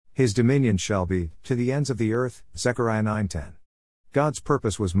His dominion shall be, to the ends of the earth, Zechariah 9:10. God's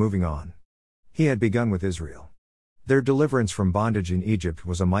purpose was moving on. He had begun with Israel. Their deliverance from bondage in Egypt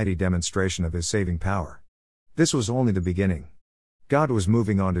was a mighty demonstration of His saving power. This was only the beginning. God was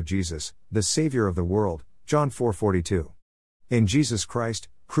moving on to Jesus, the Savior of the world, John 4:42. In Jesus Christ,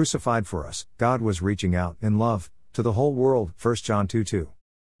 crucified for us, God was reaching out, in love, to the whole world, 1 John 2:2.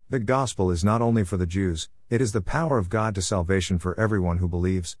 The gospel is not only for the Jews, it is the power of God to salvation for everyone who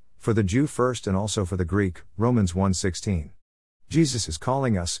believes, for the Jew first and also for the Greek, Romans 1:16. Jesus is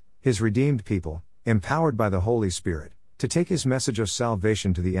calling us, His redeemed people, empowered by the Holy Spirit, to take His message of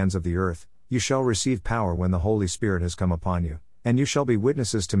salvation to the ends of the earth. You shall receive power when the Holy Spirit has come upon you, and you shall be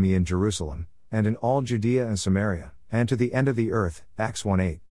witnesses to me in Jerusalem, and in all Judea and Samaria, and to the end of the earth, Acts 1:8.